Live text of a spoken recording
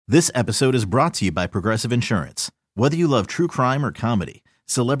This episode is brought to you by Progressive Insurance. Whether you love true crime or comedy,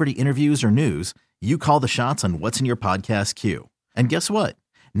 celebrity interviews or news, you call the shots on what's in your podcast queue. And guess what?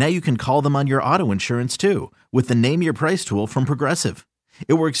 Now you can call them on your auto insurance too with the Name Your Price tool from Progressive.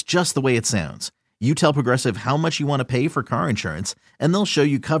 It works just the way it sounds. You tell Progressive how much you want to pay for car insurance, and they'll show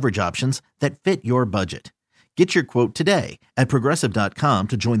you coverage options that fit your budget. Get your quote today at Progressive.com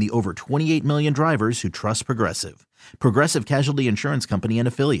to join the over 28 million drivers who trust Progressive. Progressive Casualty Insurance Company and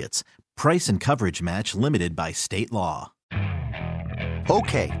Affiliates. Price and coverage match limited by state law.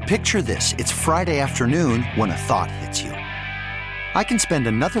 Okay, picture this. It's Friday afternoon when a thought hits you. I can spend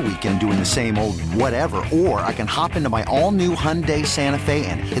another weekend doing the same old whatever, or I can hop into my all-new Hyundai Santa Fe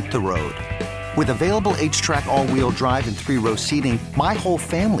and hit the road. With available H-Track all-wheel drive and 3-row seating, my whole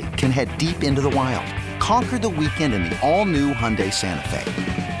family can head deep into the wild. Conquer the weekend in the all-new Hyundai Santa Fe.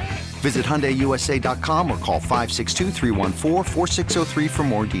 Visit HyundaiUSA.com or call 562-314-4603 for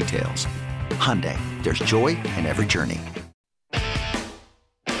more details. Hyundai, there's joy in every journey.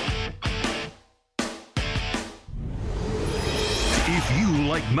 If you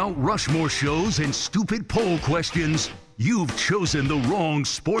like Mount Rushmore shows and stupid poll questions, you've chosen the wrong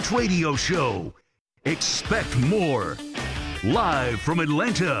sports radio show. Expect more. Live from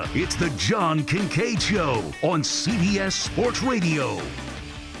Atlanta, it's the John Kincade Show on CBS Sports Radio.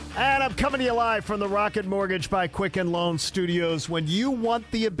 And I'm coming to you live from the Rocket Mortgage by Quicken Loan Studios. When you want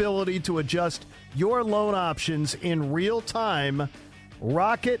the ability to adjust your loan options in real time,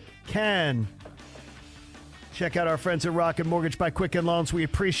 Rocket can. Check out our friends at Rocket Mortgage by Quicken Loans. We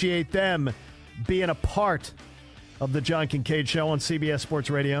appreciate them being a part of the John Kincade Show on CBS Sports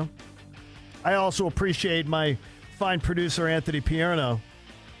Radio. I also appreciate my fine producer, Anthony Pierno,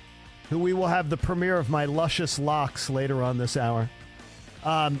 who we will have the premiere of my Luscious Locks later on this hour.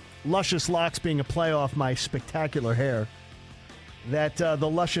 Luscious Locks being a play off my spectacular hair. That the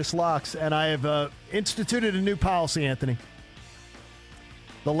Luscious Locks, and I have instituted a new policy, Anthony.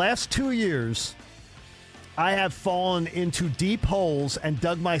 The last 2 years, I have fallen into deep holes and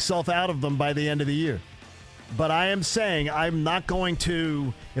dug myself out of them by the end of the year. But I am saying I'm not going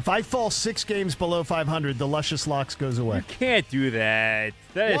to. If I fall 6 games below 500, the Luscious Locks goes away. You can't do that.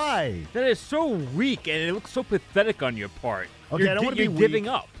 Why? That is so weak, and it looks so pathetic on your part. Okay, I don't want to be you're giving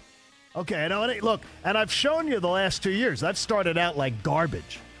up. Okay, I don't. Look, and I've shown you the last 2 years. I've started out like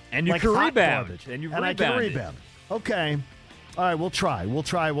garbage, and you like can hot rebound, garbage. and I can rebound. Okay, all right, we'll try.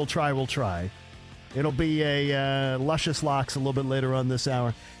 It'll be a Luscious Locks a little bit later on this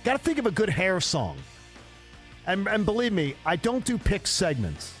hour. Got to think of a good hair song. And believe me, I don't do pick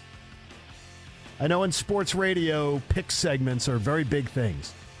segments. I know in sports radio, pick segments are very big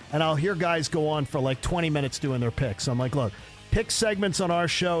things. And I'll hear guys go on for like 20 minutes doing their picks. So I'm like, look, pick segments on our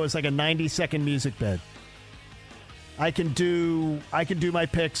show is like a 90-second music bed. I can do my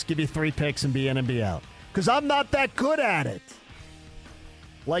picks, give you 3 picks, and be in and be out. Because I'm not that good at it.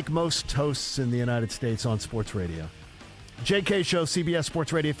 Like most hosts in the United States on sports radio. JK Show, CBS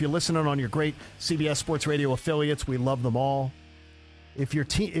Sports Radio. If you're listening on your great CBS Sports Radio affiliates, we love them all. If your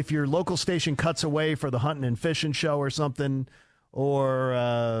local station cuts away for the hunting and fishing show or something, or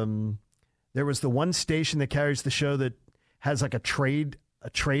there was the one station that carries the show that has like a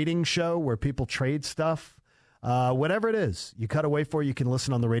trading show where people trade stuff, whatever it is, you cut away for, you can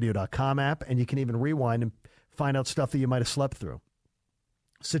listen on the radio.com app, and you can even rewind and find out stuff that you might have slept through.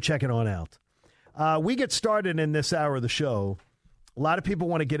 So check it on out. We get started in this hour of the show. A lot of people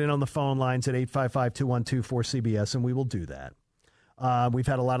want to get in on the phone lines at 855-212-4CBS, and we will do that. We've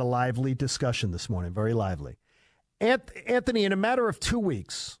had a lot of lively discussion this morning, very lively. Anthony, in a matter of 2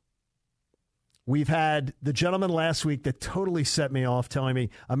 weeks, we've had the gentleman last week that totally set me off telling me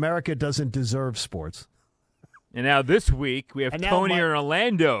America doesn't deserve sports. And now this week, we have Tony in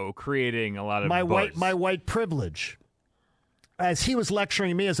Orlando creating a lot of buzz. My white privilege. As he was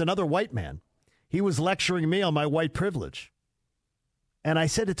lecturing me as another white man, he was lecturing me on my white privilege. And I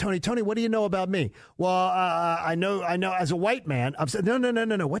said to Tony, what do you know about me? Well, I know as a white man. I'm saying,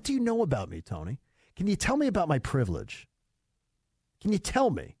 no. What do you know about me, Tony? Can you tell me about my privilege? Can you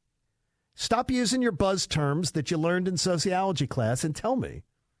tell me? Stop using your buzz terms that you learned in sociology class and tell me.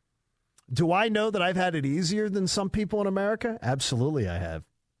 Do I know that I've had it easier than some people in America? Absolutely, I have.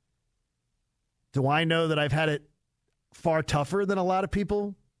 Do I know that I've had it far tougher than a lot of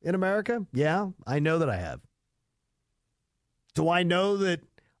people in America? Yeah, I know that I have. Do I know that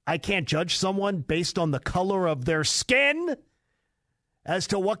I can't judge someone based on the color of their skin as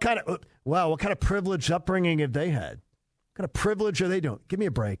to what kind of privileged upbringing have they had? What kind of privilege are they doing? Give me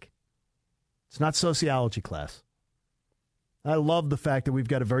a break. It's not sociology class. I love the fact that we've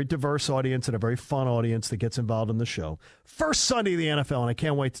got a very diverse audience and a very fun audience that gets involved in the show. First Sunday of the NFL, and I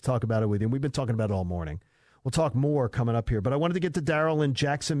can't wait to talk about it with you. We've been talking about it all morning. We'll talk more coming up here. But I wanted to get to Darryl in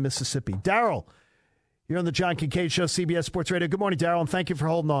Jackson, Mississippi. Darryl, you're on the John Kincade Show, CBS Sports Radio. Good morning, Darryl, and thank you for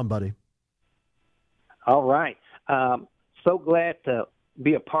holding on, buddy. All right. So glad to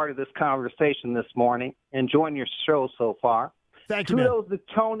be a part of this conversation this morning. Enjoying your show so far. Thank you, man. Kudos to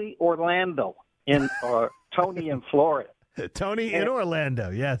Tony Orlando or Tony in Florida. Tony in Orlando,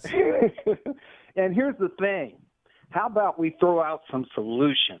 yes. And here's the thing. How about we throw out some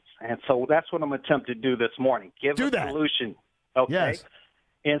solutions? And so that's what I'm attempting to do this morning. Give a solution. Okay? Yes.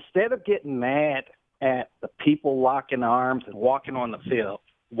 Instead of getting mad at the people locking arms and walking on the field,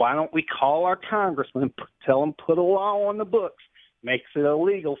 why don't we call our congressman, tell them put a law on the books, makes it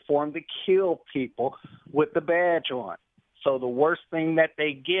illegal for them to kill people with the badge on. So the worst thing that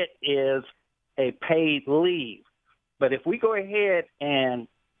they get is a paid leave. But if we go ahead and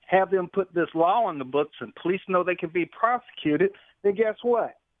have them put this law on the books and police know they can be prosecuted, then guess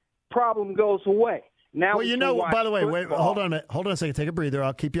what? Problem goes away. Now, well, you know, by the way, wait, hold on a second. Take a breather.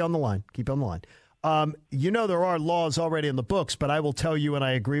 I'll keep you on the line. You know there are laws already in the books, but I will tell you, and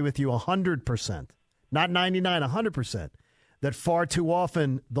I agree with you 100%, not 99, 100%, that far too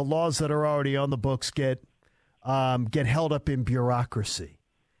often the laws that are already on the books get held up in bureaucracy.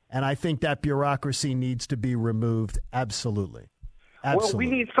 And I think that bureaucracy needs to be removed. Absolutely. Well, we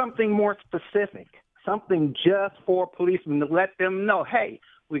need something more specific, something just for policemen to let them know, hey,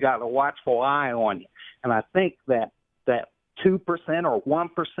 we got a watchful eye on you. And I think that 2% or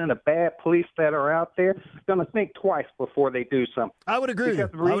 1% of bad police that are out there are going to think twice before they do something. I would agree with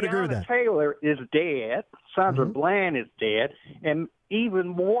you. I would agree with that. Taylor is dead. Sandra Bland is dead. And even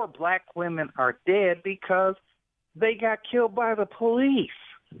more black women are dead because they got killed by the police.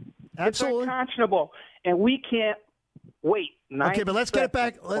 Absolutely. It's unconscionable. And we can't wait. Okay, but let's get it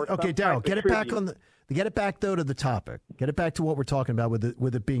back. Okay, Darryl, get it back though to the topic. Get it back to what we're talking about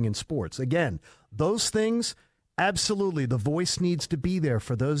with it being in sports. Again, those things, absolutely, the voice needs to be there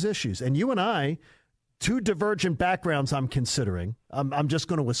for those issues. And you and I, two divergent backgrounds, I'm considering. I'm just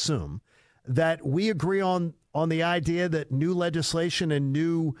going to assume that we agree on the idea that new legislation and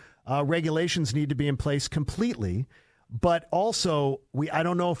new regulations need to be in place completely. But also, I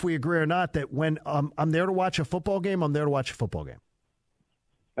don't know if we agree or not that when I'm there to watch a football game, I'm there to watch a football game.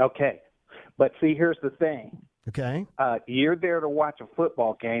 Okay. But see, here's the thing. Okay. You're there to watch a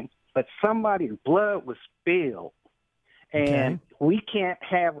football game, but somebody's blood was spilled. And we can't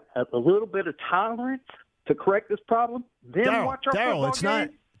have a little bit of tolerance to correct this problem? Then watch our football game?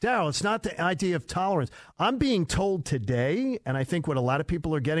 Darryl, it's not the idea of tolerance. I'm being told today, and I think what a lot of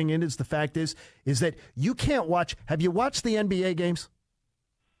people are getting in is the fact is that you can't watch. Have you watched the NBA games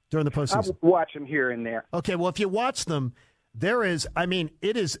during the postseason? I watch them here and there. Okay, well, if you watch them,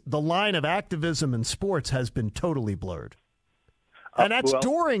 it is the line of activism in sports has been totally blurred. And that's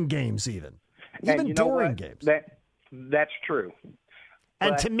during games even during games. That's true.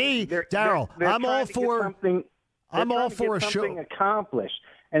 And to me, Darryl, I'm all for a show accomplished.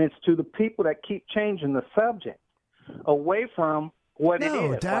 And it's to the people that keep changing the subject away from what it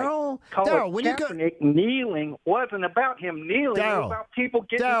is. Darryl, when Kaepernick kneeling wasn't about him kneeling. It was about people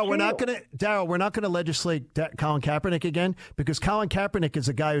getting killed. We're not going to legislate Colin Kaepernick again because Colin Kaepernick is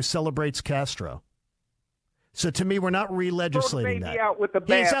a guy who celebrates Castro. So to me, we're not re-legislating that. Out with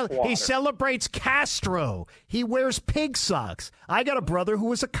the he celebrates Castro. He wears pig socks. I got a brother who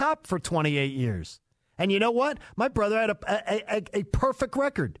was a cop for 28 years. And you know what? My brother had a perfect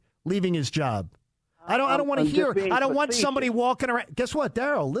record leaving his job. I don't want to hear. I don't want somebody walking around. Guess what,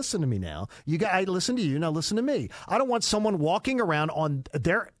 Darryl? Listen to me now. I listen to you. Now listen to me. I don't want someone walking around on an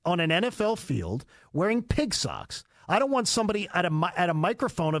NFL field wearing pig socks. I don't want somebody at a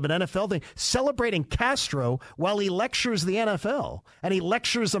microphone of an NFL thing celebrating Castro while he lectures the NFL and he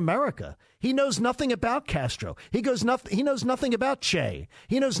lectures America. He knows nothing about Castro. He knows nothing about Che.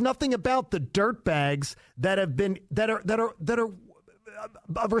 He knows nothing about the dirtbags that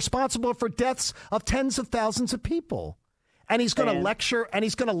are responsible for deaths of tens of thousands of people. And he's going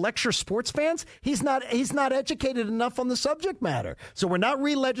to lecture sports fans. He's not educated enough on the subject matter. So we're not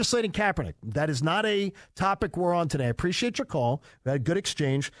re-legislating Kaepernick. That is not a topic we're on today. I appreciate your call. We had a good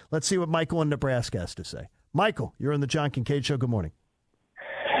exchange. Let's see what Michael in Nebraska has to say. Michael, you're on the John Kincade Show. Good morning.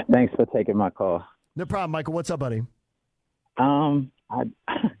 Thanks for taking my call. No problem, Michael. What's up, buddy? I'm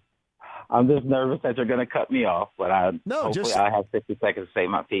just nervous that you're going to cut me off, but I have 50 seconds to say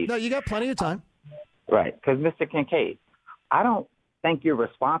my piece. No, you got plenty of time. Right, because Mr. Kincade, I don't think you're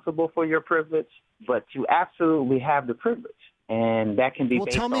responsible for your privilege, but you absolutely have the privilege, and that can be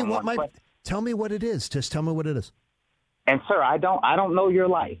based on tell me what it is. Just tell me what it is. And sir, I don't know your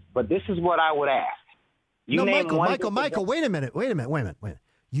life, but this is what I would ask. Michael, wait a minute.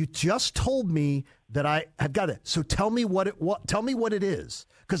 You just told me that I have got it. So tell me tell me what it is,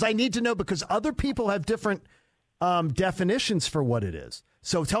 because I need to know, because other people have different definitions for what it is.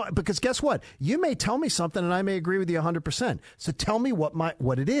 So because guess what? You may tell me something and I may agree with you 100%. So tell me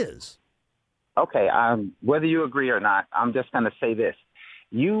what it is. Okay, whether you agree or not, I'm just going to say this.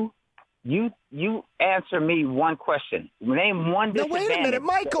 You answer me one question. Name one disadvantage. No, wait a minute,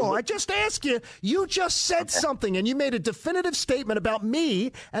 Michael. I just asked you. You just said something, and you made a definitive statement about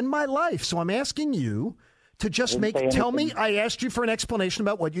me and my life. So I'm asking you to just tell me. I asked you for an explanation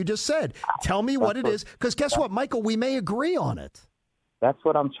about what you just said. Tell me what it is, because guess what, Michael? We may agree on it. That's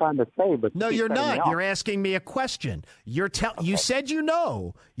what I'm trying to say, but no, you're not. You're asking me a question. You said you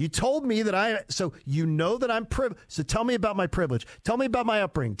know. You told me that so you know that I'm privileged. So tell me about my privilege. Tell me about my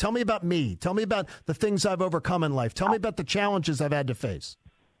upbringing. Tell me about me. Tell me about the things I've overcome in life. Tell me about the challenges I've had to face.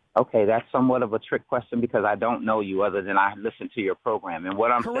 Okay, that's somewhat of a trick question, because I don't know you other than I listen to your program. And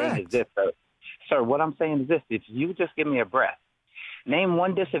what I'm saying is this, sir. What I'm saying is this: if you just give me a breath. Name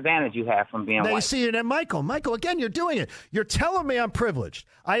one disadvantage you have from being white. You see, and Michael, again, you're doing it. You're telling me I'm privileged.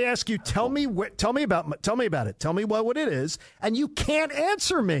 I ask you, tell me about it. Tell me what it is, and you can't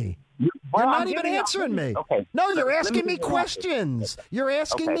answer me. You're not even answering me. Okay. No, you're asking me questions. You're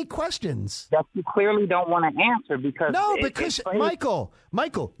asking me questions that you clearly don't want to answer because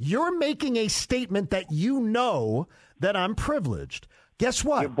Michael, you're making a statement that you know that I'm privileged. Guess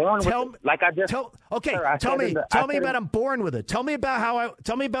what? You're born with it. Like I just tell me about I'm born with it. Tell me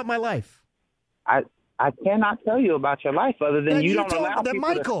about my life. I cannot tell you about your life other than you don't allow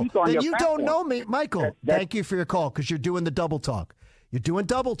people to speak on your platform. You don't know me, Michael. Thank you for your call, because you're doing the double talk. You're doing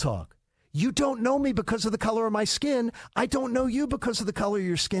double talk. You don't know me because of the color of my skin. I don't know you because of the color of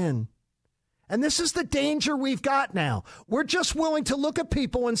your skin. And this is the danger we've got now. We're just willing to look at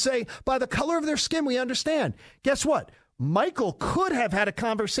people and say, by the color of their skin, we understand. Guess what? Michael could have had a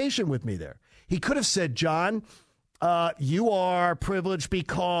conversation with me there. He could have said, John, you are privileged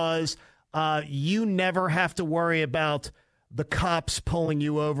because you never have to worry about the cops pulling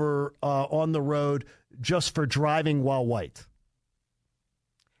you over on the road just for driving while white.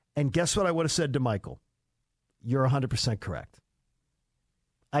 And guess what I would have said to Michael? You're 100% correct.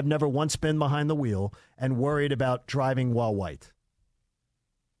 I've never once been behind the wheel and worried about driving while white.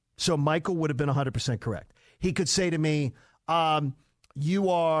 So Michael would have been 100% correct. He could say to me,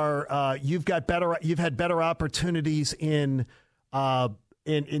 you've had better opportunities in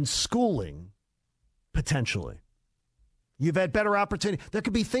schooling, potentially. You've had better opportunity. There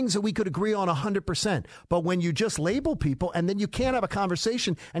could be things that we could agree on 100%. But when you just label people and then you can't have a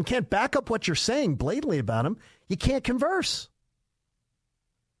conversation and can't back up what you're saying blatantly about them, you can't converse.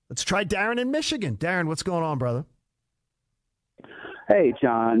 Let's try Darren in Michigan. Darren, what's going on, brother? Hey,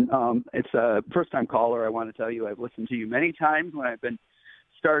 John. It's a first-time caller. I want to tell you I've listened to you many times when I've been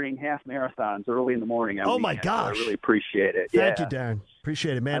starting half marathons early in the morning. My gosh. I really appreciate it. Thank you, Darren.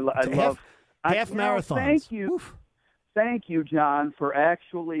 Appreciate it, man. I love half marathons. Thank you. Oof. Thank you, John, for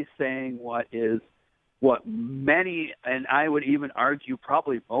actually saying what many, and I would even argue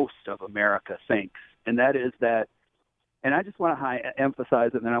probably most of America thinks, and that is that, and I just want to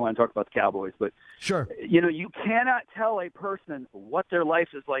emphasize it, and then I want to talk about the Cowboys, but sure, you cannot tell a person what their life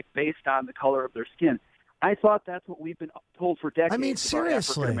is like based on the color of their skin. I thought that's what we've been told for decades. I mean,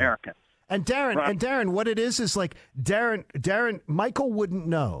 seriously, African Americans. And Darren, what it is like Darren, Michael wouldn't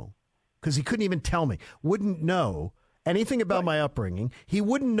know because he couldn't even tell me. Wouldn't know anything about my upbringing. He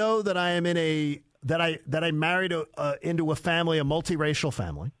wouldn't know that I am that I married into a family, a multiracial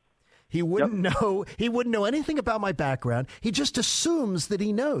family. He wouldn't know. He wouldn't know anything about my background. He just assumes that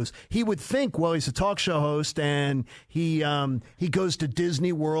he knows. He would think, well, he's a talk show host and he goes to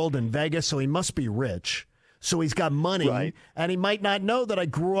Disney World in Vegas, so he must be rich. So he's got money, right. And he might not know that I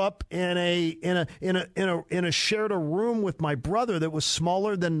grew up in a shared a room with my brother that was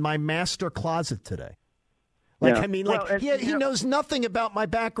smaller than my master closet today. He knows nothing about my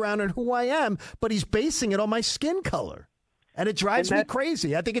background and who I am, but he's basing it on my skin color. And it drives me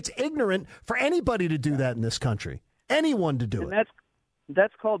crazy. I think it's ignorant for anybody to do that in this country. Anyone to do it.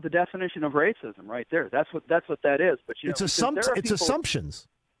 That's called the definition of racism right there. That's what that is. But it's assumptions.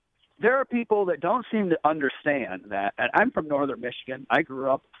 There are people that don't seem to understand that. And I'm from northern Michigan. I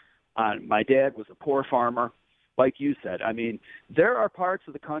grew up my dad was a poor farmer. Like you said, I mean, there are parts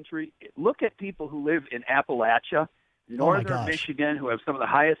of the country. Look at people who live in Appalachia, northern Michigan, who have some of the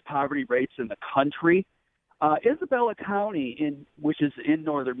highest poverty rates in the country. Isabella County, which is in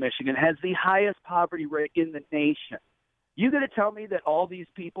northern Michigan, has the highest poverty rate in the nation. You going to tell me that all these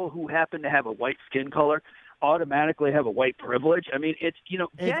people who happen to have a white skin color automatically have a white privilege. I mean, it's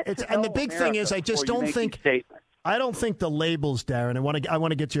and the big thing is, I just don't think the labels, Darren. I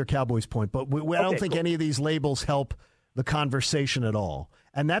want to get to your Cowboys point, but I don't think any of these labels help the conversation at all.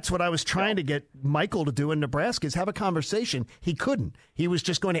 And that's what I was trying to get Michael to do in Nebraska, is have a conversation. He couldn't. He was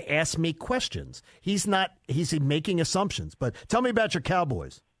just going to ask me questions. He's making assumptions. But tell me about your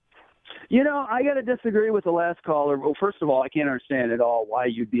Cowboys. I got to disagree with the last caller. Well, first of all, I can't understand at all why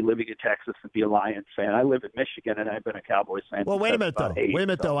you'd be living in Texas and be a Lions fan. I live in Michigan, and I've been a Cowboys fan. Well, wait a minute,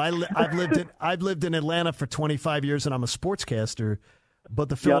 though. I've lived in Atlanta for 25 years, and I'm a sportscaster, but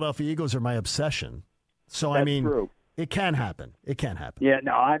the Philadelphia Eagles are my obsession. So, That's true. It can happen. Yeah,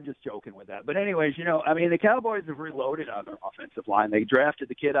 no, I'm just joking with that. But anyways, the Cowboys have reloaded on their offensive line. They drafted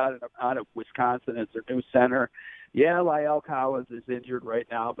the kid out of Wisconsin as their new center. Yeah, La'el Collins is injured right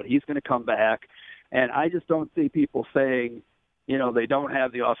now, but he's going to come back. And I just don't see people saying, they don't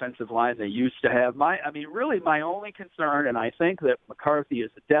have the offensive line they used to have. My only concern, and I think that McCarthy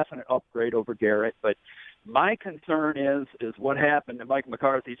is a definite upgrade over Garrett, but my concern is what happened to Mike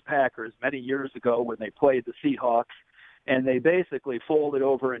McCarthy's Packers many years ago when they played the Seahawks, and they basically folded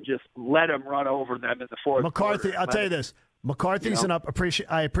over and just let them run over them in the fourth McCarthy, quarter. I'll tell you this. McCarthy's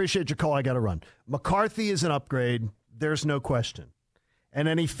I appreciate your call. I got to run. McCarthy is an upgrade. There's no question. And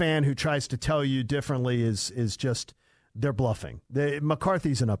any fan who tries to tell you differently is just, they're bluffing.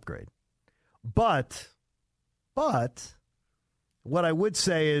 McCarthy's an upgrade. But what I would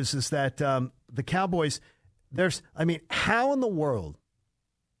say is that the Cowboys, how in the world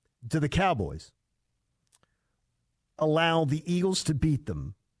do the Cowboys allow the Eagles to beat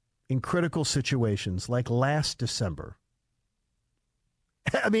them in critical situations like last December?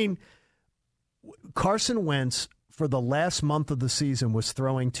 Carson Wentz, for the last month of the season, was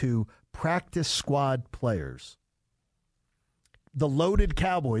throwing to practice squad players. The loaded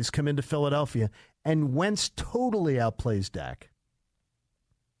Cowboys come into Philadelphia, and Wentz totally outplays Dak.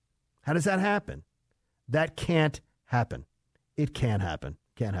 How does that happen? That can't happen. It can't happen.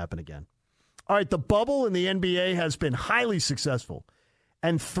 Can't happen again. All right, the bubble in the NBA has been highly successful,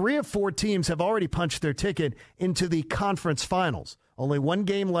 and 3 of 4 teams have already punched their ticket into the conference finals. Only one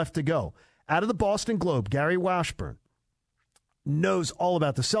game left to go. Out of the Boston Globe, Gary Washburn knows all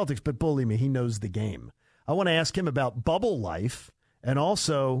about the Celtics, but believe me, he knows the game. I want to ask him about bubble life and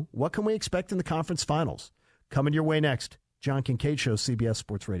also what can we expect in the conference finals. Coming your way next, John Kincade Show, CBS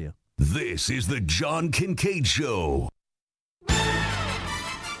Sports Radio. This is the John Kincade Show.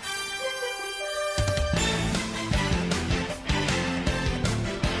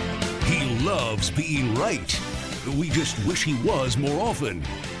 He loves being right. We just wish he was more often.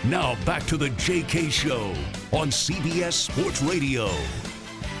 Now back to the JK Show on CBS Sports Radio.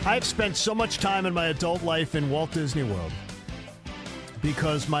 I've spent so much time in my adult life in Walt Disney World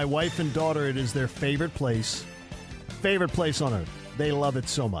because my wife and daughter, it is their favorite place on earth. They love it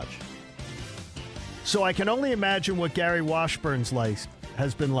so much. So I can only imagine what Gary Washburn's life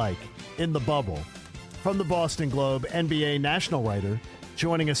has been like in the bubble. From the Boston Globe, NBA national writer,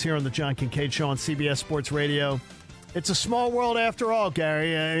 joining us here on the John Kincade Show on CBS Sports Radio. It's a small world after all,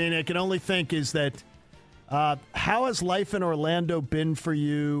 Gary. I can only think is that how has life in Orlando been for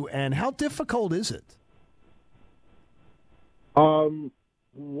you, and how difficult is it?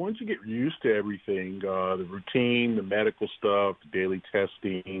 Once you get used to everything, the routine, the medical stuff, the daily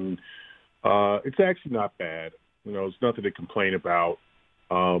testing, it's actually not bad. It's nothing to complain about.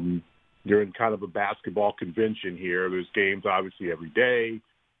 You're in kind of a basketball convention here. There's games obviously every day,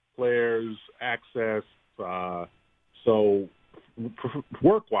 players, access. So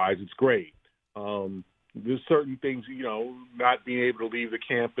work-wise, it's great. There's certain things, not being able to leave the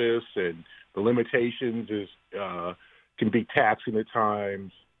campus and the limitations can be taxing at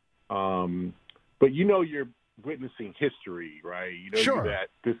times. But you're witnessing history, right? Sure. That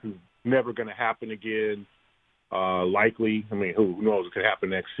this is never going to happen again. Likely, who knows? It could happen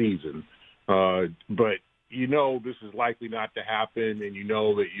next season. But this is likely not to happen, and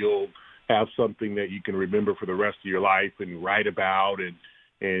that you'll have something that you can remember for the rest of your life and write about,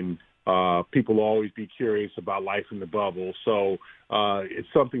 and people will always be curious about life in the bubble. So it's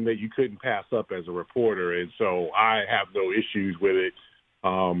something that you couldn't pass up as a reporter, and so I have no issues with it.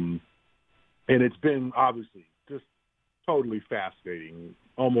 And it's been obviously just totally fascinating,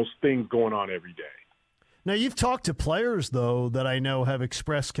 almost things going on every day. Now, you've talked to players, though, that I know have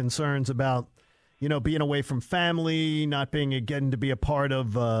expressed concerns about, being away from family, not getting to be a part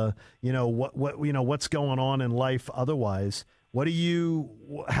of, what's going on in life otherwise.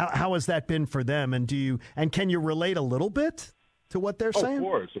 How has that been for them? And can you relate a little bit to what they're saying?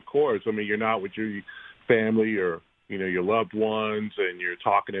 Of course. You're not with your family or, your loved ones, and you're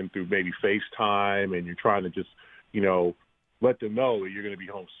talking to them through maybe FaceTime, and you're trying to just, let them know that you're going to be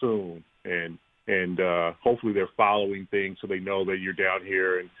home soon. And hopefully they're following things so they know that you're down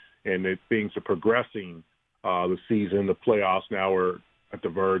here and that things are progressing. The season, the playoffs now are at the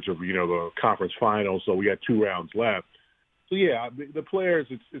verge of, the conference finals, so we got 2 rounds left. So, yeah, the players,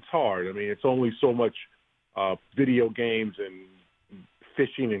 it's hard. I mean, it's only so much video games and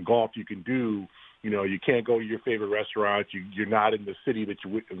fishing and golf you can do. You can't go to your favorite restaurant. You're not in the city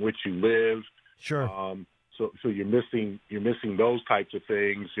in which you live. Sure. So you're missing those types of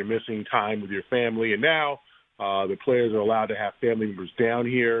things. You're missing time with your family. And now the players are allowed to have family members down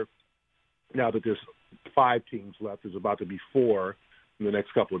here. Now that there's 5 teams left, there's about to be 4 in the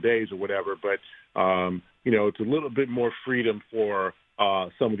next couple of days or whatever. But, it's a little bit more freedom for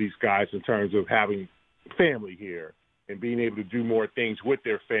some of these guys in terms of having family here and being able to do more things with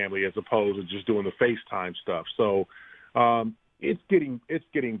their family as opposed to just doing the FaceTime stuff. So it's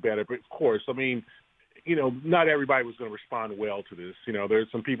getting better. But, of course, I mean, not everybody was going to respond well to this. There's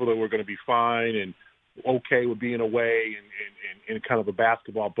some people that were going to be fine and okay with being away and in kind of a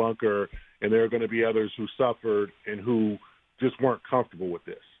basketball bunker, and there are going to be others who suffered and who just weren't comfortable with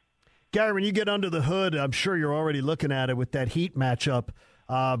this. Gary, when you get under the hood, I'm sure you're already looking at it with that Heat matchup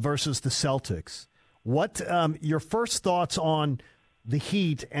versus the Celtics. What your first thoughts on the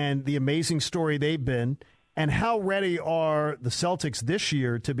Heat and the amazing story they've been, and how ready are the Celtics this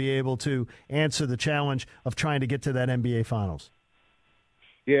year to be able to answer the challenge of trying to get to that NBA Finals?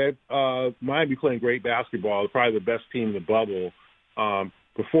 Yeah, Miami playing great basketball, probably the best team in the bubble.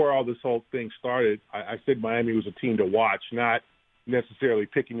 Before all this whole thing started, I said Miami was a team to watch, not necessarily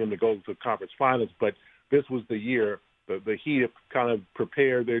picking them to go to the conference finals, but this was the year. The Heat have kind of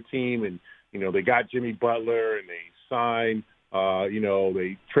prepared their team, and, they got Jimmy Butler, and they signed,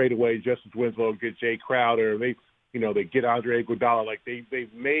 they trade away Justice Winslow, get Jay Crowder. They get Andre Iguodala. Like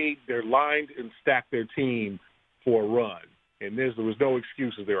they're lined and stacked their team for a run. And there was no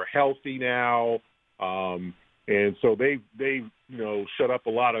excuses. They're healthy now. And so they've shut up a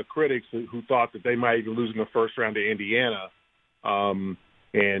lot of critics who thought that they might even lose in the first round to Indiana.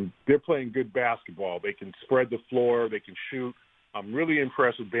 And they're playing good basketball. They can spread the floor. They can shoot. I'm really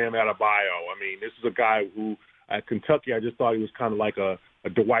impressed with Bam Adebayo. I mean, this is a guy who at Kentucky, I just thought he was kind of like a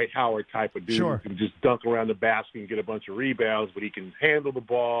Dwight Howard type of dude. Sure. Who can just dunk around the basket and get a bunch of rebounds, but he can handle the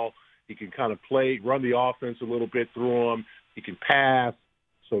ball. He can kind of run the offense a little bit through him. He can pass.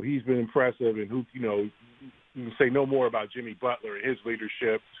 So he's been impressive. And you can say no more about Jimmy Butler and his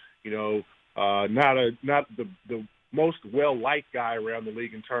leadership. Not the most well-liked guy around the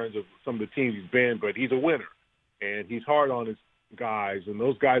league in terms of some of the teams he's been, but he's a winner. And he's hard on his guys, and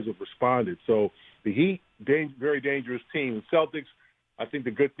those guys have responded. So the Heat, very dangerous team. The Celtics, I think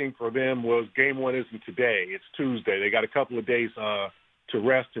the good thing for them was Game 1 isn't today. It's Tuesday. They got a couple of days to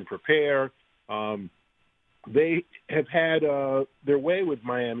rest and prepare. They have had their way with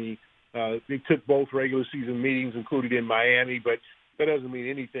Miami. They took both regular season meetings, including in Miami, but that doesn't mean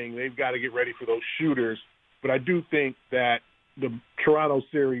anything. They've got to get ready for those shooters. But I do think that the Toronto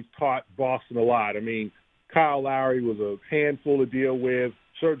series taught Boston a lot. I mean, Kyle Lowry was a handful to deal with.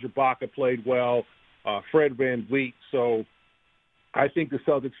 Serge Ibaka played well. Fred VanVleet. So I think the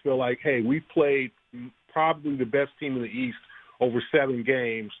Celtics feel like, hey, we played probably the best team in the East over 7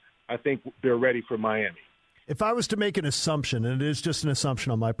 games. I think they're ready for Miami. If I was to make an assumption, and it is just an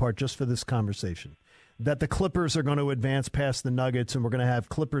assumption on my part just for this conversation, that the Clippers are going to advance past the Nuggets and we're going to have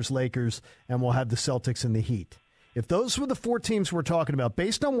Clippers-Lakers and we'll have the Celtics and the Heat. If those were the 4 teams we're talking about,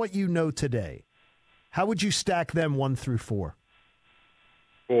 based on what you know today, how would you stack them 1 through 4?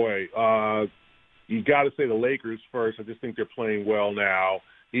 Boy, you got to say the Lakers first. I just think they're playing well now,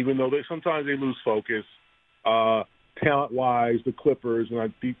 even though sometimes they lose focus. Talent-wise, the Clippers, and I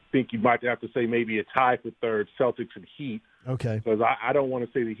think you might have to say maybe a tie for third, Celtics and Heat. Okay. Because I don't want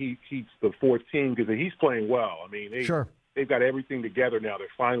to say the Heat's the 4th team because the Heat's playing well. I mean, they've got everything together now. They're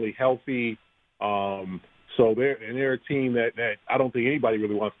finally healthy. So they're a team that I don't think anybody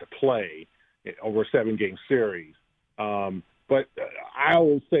really wants to play over a 7-game series. But I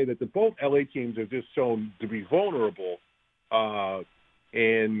will say that both LA teams have just shown to be vulnerable.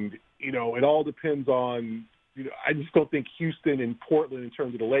 And, it all depends on, I just don't think Houston and Portland in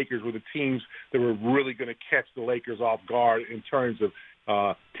terms of the Lakers were the teams that were really going to catch the Lakers off guard in terms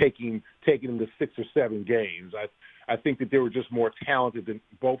of taking them to 6 or 7 games. I think that they were just more talented than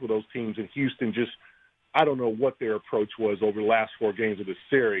both of those teams. And Houston I don't know what their approach was over the last 4 games of the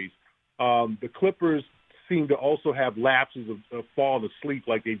series. The Clippers seem to also have lapses of falling asleep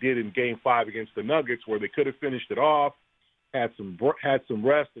like they did in Game 5 against the Nuggets where they could have finished it off. had some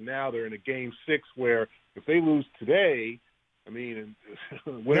rest, and now they're in a game 6 where if they lose today, I mean,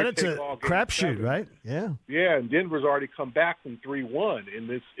 then it's a crapshoot, right? Yeah. Yeah, and Denver's already come back from 3-1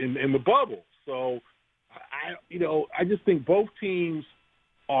 in the bubble. So, I just think both teams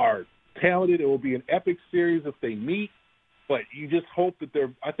are talented. It will be an epic series if they meet, but you just hope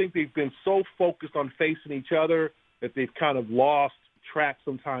that I think they've been so focused on facing each other that they've kind of lost track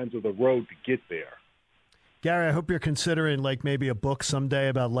sometimes of the road to get there. Gary, I hope you're considering like maybe a book someday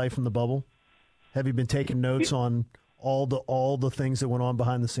about life in the bubble. Have you been taking notes on all the things that went on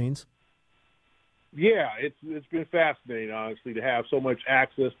behind the scenes? Yeah, it's been fascinating, honestly, to have so much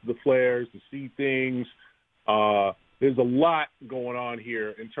access to the players, to see things. There's a lot going on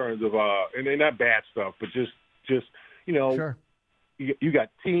here in terms of and not bad stuff, but just sure. You got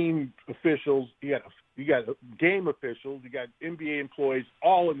team officials, you got game officials, you got NBA employees,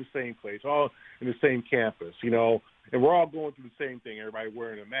 all in the same place, all in the same campus, and we're all going through the same thing. Everybody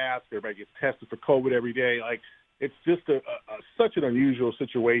wearing a mask, everybody gets tested for COVID every day. Like, it's just such an unusual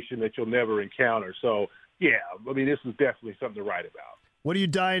situation that you'll never encounter. So, yeah, I mean, this is definitely something to write about. What are you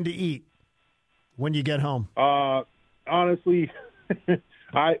dying to eat when you get home? Honestly,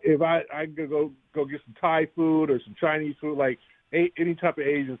 if I could go get some Thai food or some Chinese food, like any type of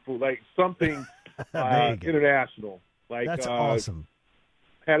Asian food, like something international. Like, that's awesome.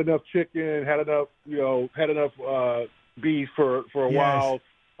 Had enough chicken, had enough beef for a while.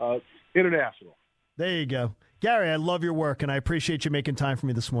 International. There you go. Gary, I love your work, and I appreciate you making time for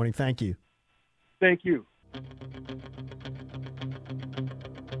me this morning. Thank you. Thank you.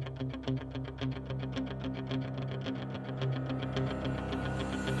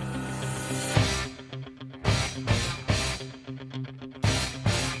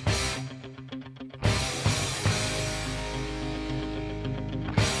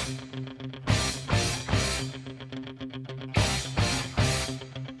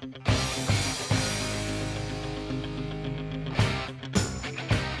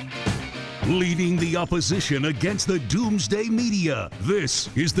 Leading the opposition against the doomsday media, this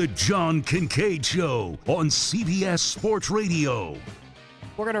is the John Kincade Show on CBS Sports Radio.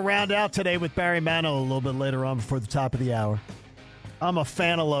 We're going to round out today with Barry Manilow a little bit later on before the top of the hour. I'm a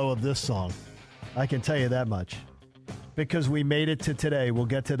fan-a-lo of this song. I can tell you that much. Because we made it to today. We'll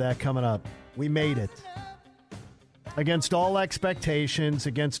get to that coming up. We made it. Against all expectations,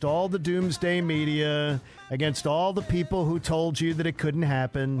 against all the doomsday media, against all the people who told you that it couldn't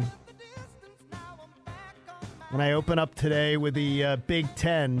happen. When I open up today with the Big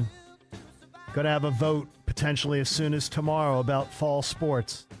Ten, going to have a vote potentially as soon as tomorrow about fall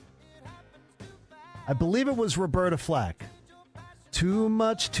sports. I believe it was Roberta Flack. Too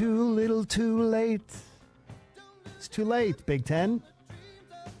much, too little, too late. It's too late, Big Ten.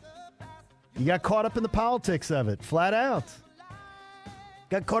 You got caught up in the politics of it, flat out.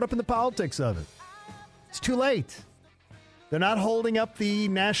 Got caught up in the politics of it. It's too late. They're not holding up the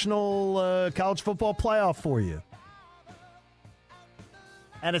National College Football Playoff for you.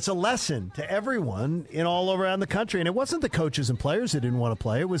 And it's a lesson to everyone in all around the country. And it wasn't the coaches and players that didn't want to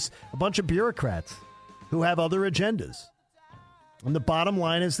play. It was a bunch of bureaucrats who have other agendas. And the bottom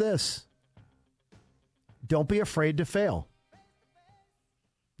line is this. Don't be afraid to fail.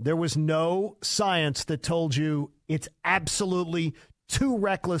 There was no science that told you it's absolutely too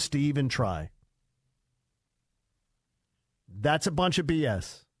reckless to even try. That's a bunch of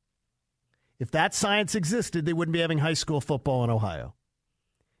BS. If that science existed, they wouldn't be having high school football in Ohio.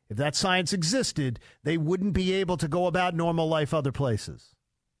 If that science existed, they wouldn't be able to go about normal life other places.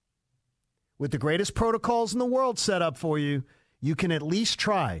 With the greatest protocols in the world set up for you, you can at least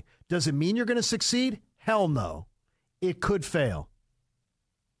try. Does it mean you're going to succeed? Hell no. It could fail.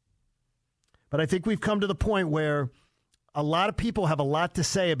 But I think we've come to the point where a lot of people have a lot to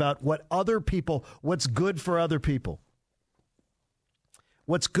say about what's good for other people.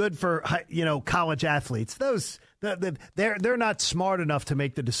 What's good for, college athletes. They're not smart enough to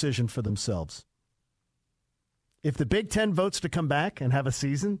make the decision for themselves. If the Big Ten votes to come back and have a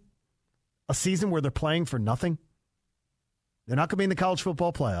season where they're playing for nothing, they're not going to be in the college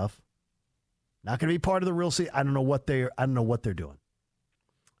football playoff. Not going to be part of the real season. I don't know what they're doing.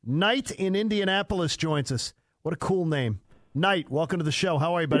 Knight in Indianapolis joins us. What a cool name. Knight, welcome to the show.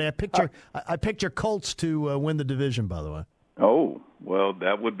 How are you, buddy? I picked your Colts to win the division, by the way. Oh, well,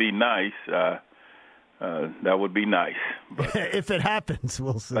 that would be nice. That would be nice. But, if it happens,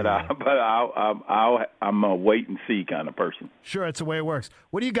 we'll see. But I'm a wait and see kind of person. Sure, it's the way it works.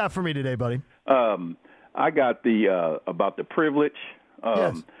 What do you got for me today, buddy? I got the about the privilege.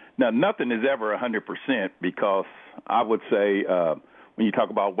 Yes. Now, nothing is ever 100% because I would say when you talk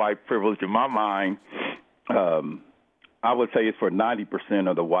about white privilege, in my mind, I would say it's for 90%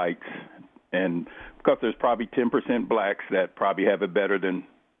 of the whites, and because there's probably 10% blacks that probably have it better than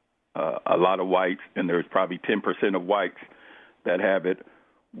a lot of whites, and there's probably 10% of whites that have it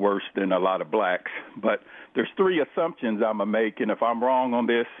worse than a lot of blacks. But there's three assumptions I'm going to make, and if I'm wrong on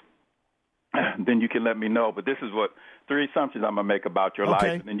this, then you can let me know. But this is what three assumptions I'm going to make about your life,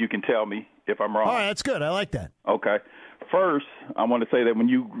 and then you can tell me if I'm wrong. All right, that's good. I like that. Okay. First, I want to say that when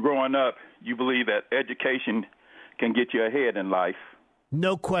you growing up, you believe that education can get you ahead in life.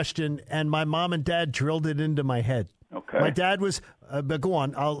 No question. And my mom and dad drilled it into my head. Okay. My dad was, but go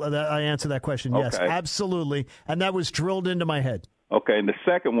on. I answer that question. Okay. Yes, absolutely. And that was drilled into my head. Okay. And the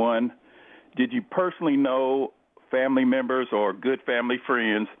second one, did you personally know family members or good family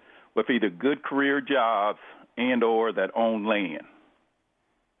friends with either good career jobs and or that own land?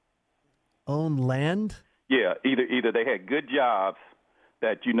 Own land? Yeah, either they had good jobs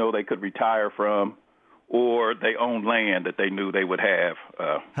that they could retire from, or they owned land that they knew they would have.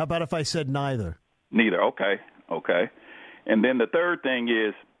 How about if I said neither? Neither. Okay. And then the third thing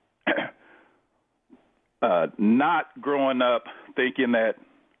is not growing up thinking that,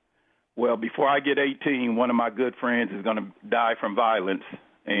 well, before I get 18, one of my good friends is going to die from violence.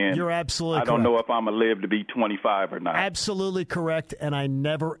 And you're absolutely correct. I don't know if I'm going to live to be 25 or not. Absolutely correct. And I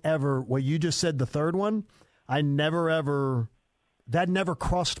never, ever, what you just said, the third one, that never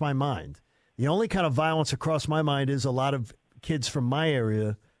crossed my mind. The only kind of violence that crossed my mind is a lot of kids from my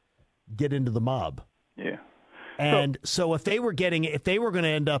area get into the mob. Yeah. And so if they were going to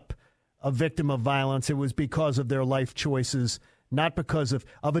end up a victim of violence, it was because of their life choices, not because of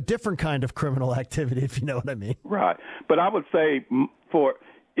a different kind of criminal activity, if you know what I mean. Right. But I would say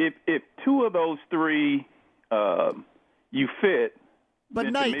if two of those three you fit.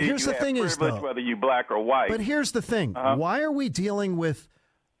 But here's the thing is, though, whether you black or white. But here's the thing. Why are we dealing with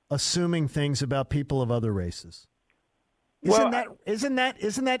assuming things about people of other races? Isn't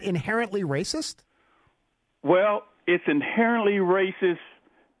that inherently racist? Well, it's inherently racist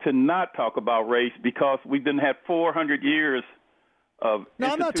to not talk about race because we've been had 400 years of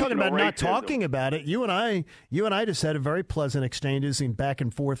No, I'm not talking about racism. Not talking about it. You and I just had a very pleasant exchanges and back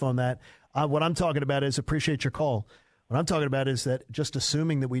and forth on that. What I'm talking about is, appreciate your call. What I'm talking about is that just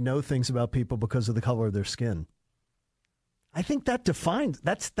assuming that we know things about people because of the color of their skin. I think that defines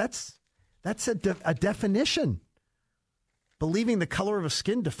that's a definition. Believing the color of a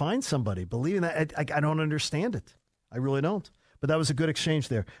skin defines somebody. Believing that, I don't understand it. I really don't. But that was a good exchange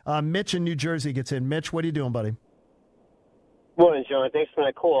there. Mitch in New Jersey gets in. Mitch, what are you doing, buddy? Morning, John. Thanks for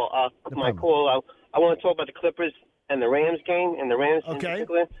that call. I want to talk about the Clippers and the Rams game, and the Rams in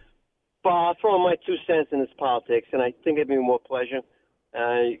particular. But I'll throw in my 2 cents in this politics, and I think it'd be more pleasure.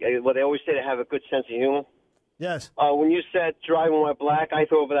 Well, they always say to have a good sense of humor. Yes. When you said driving while black, I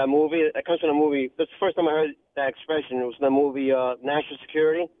thought over that movie. That comes from the movie. That's the first time I heard that expression. It was in the movie National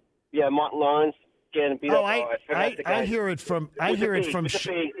Security. Yeah, Martin Lawrence getting beat up. I hear it from. I hear it from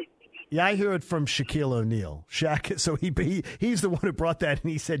Shaquille O'Neal. Shaq. So he's the one who brought that, and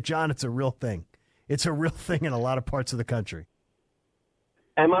he said, "John, it's a real thing. It's a real thing in a lot of parts of the country."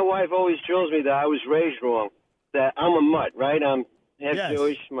 And my wife always drills me that I was raised wrong. That I'm a mutt, right? I'm half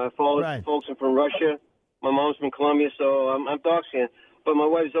Jewish. My folks are from Russia. My mom's from Colombia, so I'm dark skinned. But my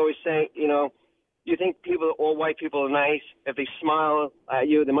wife's always saying, you think all white people are nice. If they smile at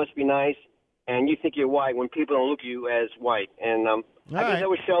you, they must be nice. And you think you're white when people don't look at you as white. And I guess I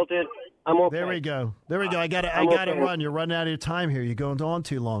was sheltered. I'm okay. There we go. I gotta run. You're running out of your time here. You're going on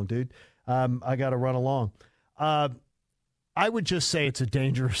too long, dude. I got to run along. I would just say it's a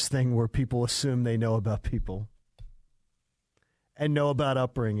dangerous thing where people assume they know about people and know about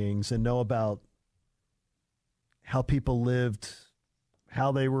upbringings and know about how people lived,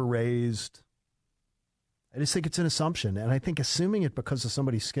 how they were raised. I just think it's an assumption. And I think assuming it because of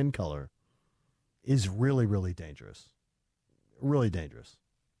somebody's skin color is really, really dangerous. Really dangerous.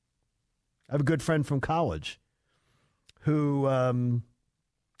 I have a good friend from college who,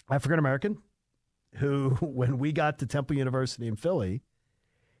 African-American, who, when we got to Temple University in Philly,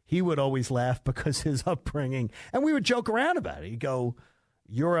 he would always laugh because his upbringing, and we would joke around about it. He'd go,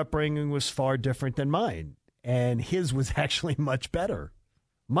 your upbringing was far different than mine. And his was actually much better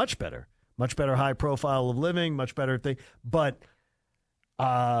high profile of living, much better thing. But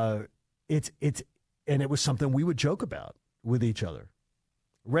it was something we would joke about with each other.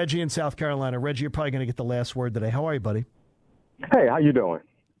 Reggie in South Carolina. Reggie, you're probably going to get the last word today. How are you, buddy? Hey, how you doing?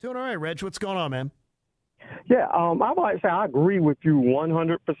 Doing all right, Reg. What's going on, man? Yeah, I might say I agree with you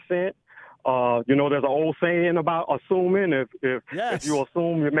 100%. there's an old saying about assuming. If you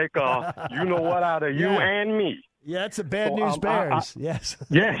assume, you make a you know what out of you and me. Yeah, it's a bad news bears. Yes.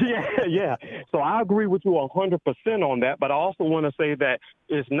 Yeah. So I agree with you 100% on that, but I also want to say that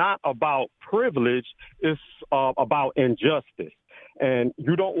it's not about privilege. It's about injustice. And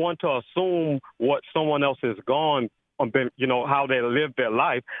you don't want to assume what someone else has gone, how they live their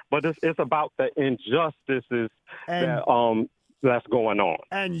life, but it's about the injustices that's going on.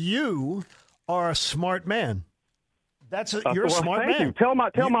 And you are a smart man. You're a smart man. You. Tell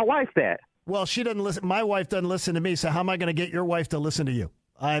my wife that. Well, she doesn't listen. My wife doesn't listen to me, so how am I going to get your wife to listen to you?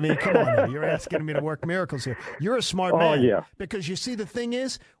 I mean, come on now. You're asking me to work miracles here. You're a smart man. Oh, yeah. Because you see, the thing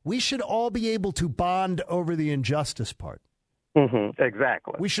is, we should all be able to bond over the injustice part. Mm-hmm.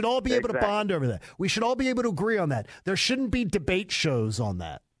 Exactly. We should all be able to bond over that. We should all be able to agree on that. There shouldn't be debate shows on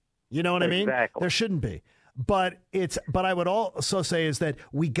that. You know what I mean? There shouldn't be. But I would also say is that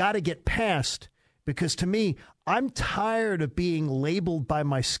we got to get past, because to me, I'm tired of being labeled by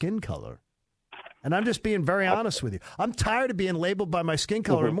my skin color. And I'm just being very honest with you. I'm tired of being labeled by my skin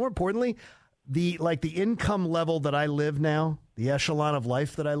color. Mm-hmm. And more importantly, the income level that I live now, the echelon of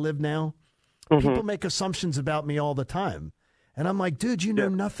life that I live now, people make assumptions about me all the time. And I'm like, dude, you know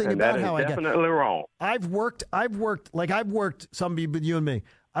nothing about how I get. Definitely wrong. I've worked, somebody with you and me,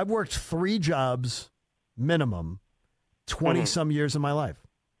 I've worked 3 jobs minimum, 20 some years of my life.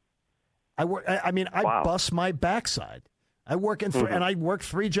 I bust my backside. I work and I work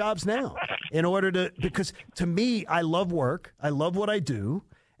 3 jobs now because to me, I love work. I love what I do,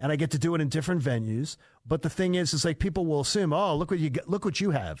 and I get to do it in different venues. But the thing is like people will assume, oh, look what you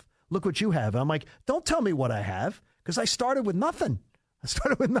have. Look what you have. I'm like, don't tell me what I have, because I started with nothing.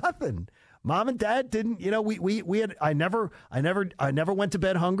 Mom and Dad didn't, I never went to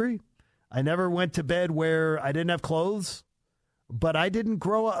bed hungry. I never went to bed where I didn't have clothes. But I didn't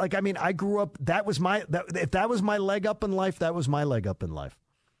grow up. I grew up. If that was my leg up in life, that was my leg up in life.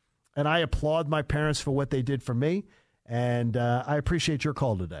 And I applaud my parents for what they did for me. And I appreciate your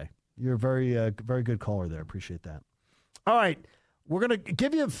call today. You're a very, very good caller there. Appreciate that. All right. We're going to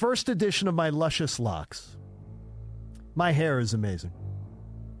give you a first edition of my luscious locks. My hair is amazing.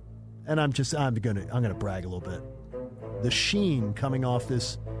 And I'm going to brag a little bit. The sheen coming off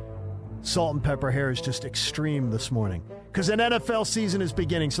this salt and pepper hair is just extreme this morning, because an NFL season is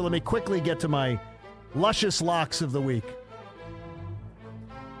beginning. So let me quickly get to my luscious locks of the week.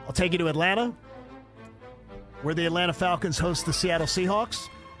 I'll take you to Atlanta, where the Atlanta Falcons host the Seattle Seahawks,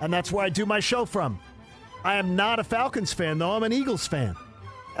 and that's where I do my show from. I am not a Falcons fan, though. I'm an Eagles fan.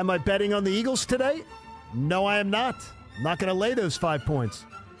 Am I betting on the Eagles today? No, I am not. I'm not going to lay those 5 points.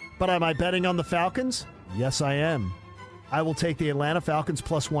 But am I betting on the Falcons? Yes, I am. I will take the Atlanta Falcons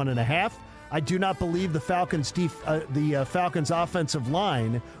plus 1.5. I do not believe the Falcons' offensive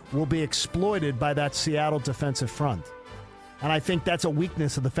line will be exploited by that Seattle defensive front. And I think that's a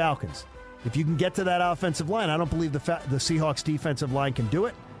weakness of the Falcons. If you can get to that offensive line, I don't believe the Seahawks' defensive line can do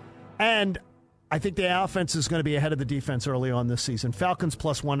it. And I think the offense is going to be ahead of the defense early on this season. Falcons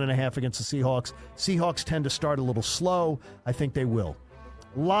plus 1.5 against the Seahawks. Seahawks tend to start a little slow. I think they will.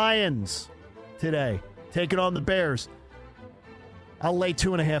 Lions today, taking on the Bears. I'll lay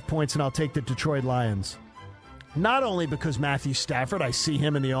 2.5 points, and I'll take the Detroit Lions. Not only because Matthew Stafford, I see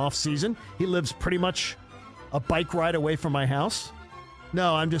him in the offseason. He lives pretty much a bike ride away from my house.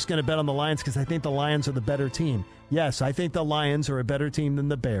 No, I'm just going to bet on the Lions because I think the Lions are the better team. Yes, I think the Lions are a better team than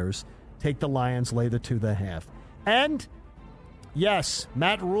the Bears. Take the Lions, lay the 2.5. And, yes,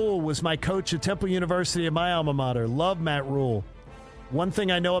 Matt Rule was my coach at Temple University of my alma mater. Love Matt Rule. One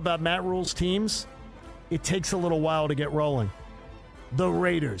thing I know about Matt Rule's teams, it takes a little while to get rolling. The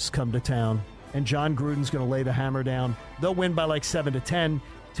Raiders come to town, and John Gruden's going to lay the hammer down. They'll win by like 7-10.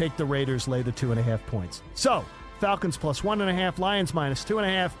 Take the Raiders, lay the 2.5 points. So, Falcons plus 1.5, Lions minus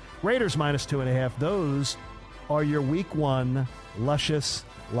 2.5, Raiders minus 2.5. Those are your Week 1 luscious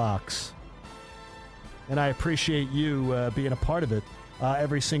locks. And I appreciate you being a part of it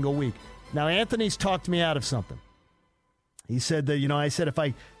every single week. Now, Anthony's talked me out of something. He said that, I said if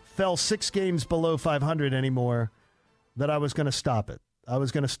I fell 6 games below 500 anymore, that I was going to stop it. I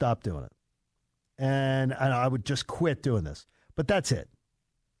was going to stop doing it. And I would just quit doing this. But that's it.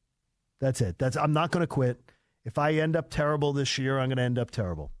 I'm not going to quit. If I end up terrible this year, I'm going to end up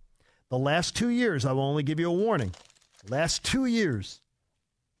terrible. The last 2 years, I will only give you a warning. Last 2 years,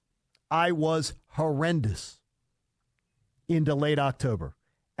 I was horrendous into late October.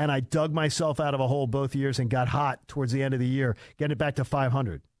 And I dug myself out of a hole both years and got hot towards the end of the year, getting it back to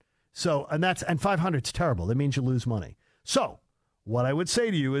 500. So, and 500's terrible. That means you lose money. So, what I would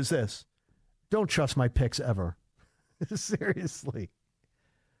say to you is this. Don't trust my picks ever. Seriously.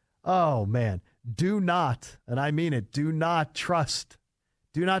 Oh, man. Do not, and I mean it, do not trust.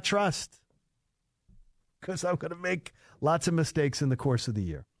 Do not trust. Because I'm going to make lots of mistakes in the course of the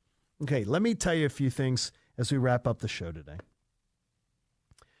year. Okay, let me tell you a few things as we wrap up the show today.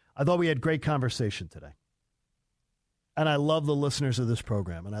 I thought we had great conversation today. And I love the listeners of this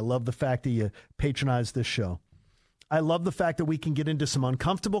program. And I love the fact that you patronize this show. I love the fact that we can get into some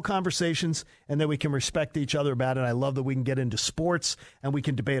uncomfortable conversations and that we can respect each other about it. I love that we can get into sports and we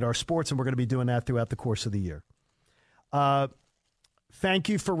can debate our sports, and we're going to be doing that throughout the course of the year. Thank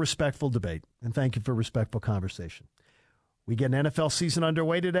you for respectful debate, and thank you for respectful conversation. We get an NFL season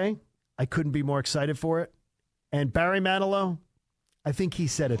underway today. I couldn't be more excited for it. And Barry Manilow, I think he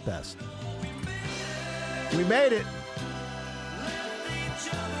said it best. We made it.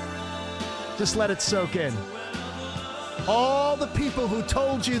 Just let it soak in. All the people who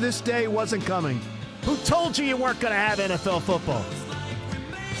told you this day wasn't coming, who told you weren't going to have NFL football.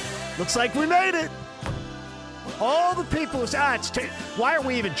 Looks like we made it. All the people who said, why are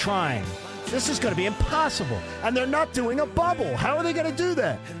we even trying? This is going to be impossible. And they're not doing a bubble. How are they going to do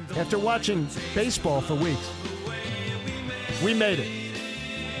that? After watching baseball for weeks. We made it.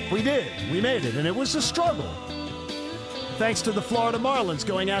 We did. We made it. And it was a struggle. Thanks to the Florida Marlins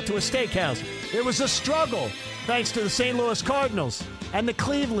going out to a steakhouse. It was a struggle. Thanks to the St. Louis Cardinals and the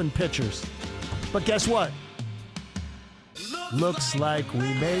Cleveland pitchers. But guess what? Looks like we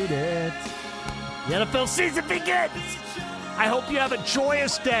made it. The NFL season begins. I hope you have a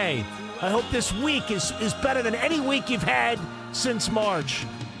joyous day. I hope this week is better than any week you've had since March.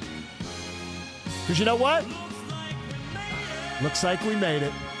 Because you know what? Looks like we made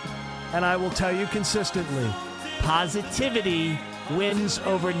it. And I will tell you consistently, positivity wins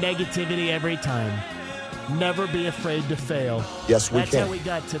over negativity every time. Never be afraid to fail. Yes, we can. That's how we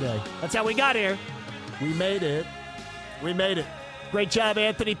got today. That's how we got here. We made it. We made it. Great job,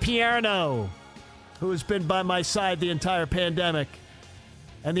 Anthony Pierno, who has been by my side the entire pandemic,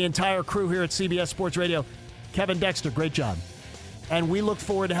 and the entire crew here at CBS Sports Radio. Kevin Dexter, great job. And we look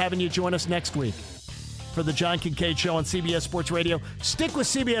forward to having you join us next week for the John Kincade Show on CBS Sports Radio. Stick with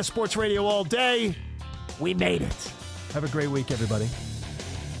CBS Sports Radio all day. We made it. Have a great week, everybody.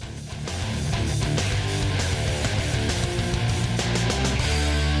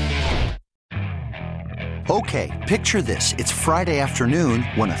 Okay, picture this. It's Friday afternoon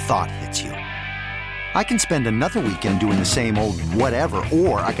when a thought hits you. I can spend another weekend doing the same old whatever,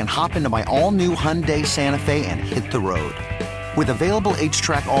 or I can hop into my all-new Hyundai Santa Fe and hit the road. With available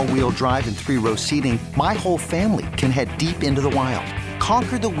H-Track all-wheel drive and 3-row seating, my whole family can head deep into the wild.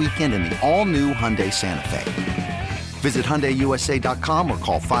 Conquer the weekend in the all-new Hyundai Santa Fe. Visit HyundaiUSA.com or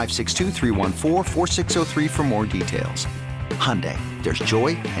call 562-314-4603 for more details. Hyundai, there's joy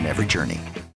in every journey.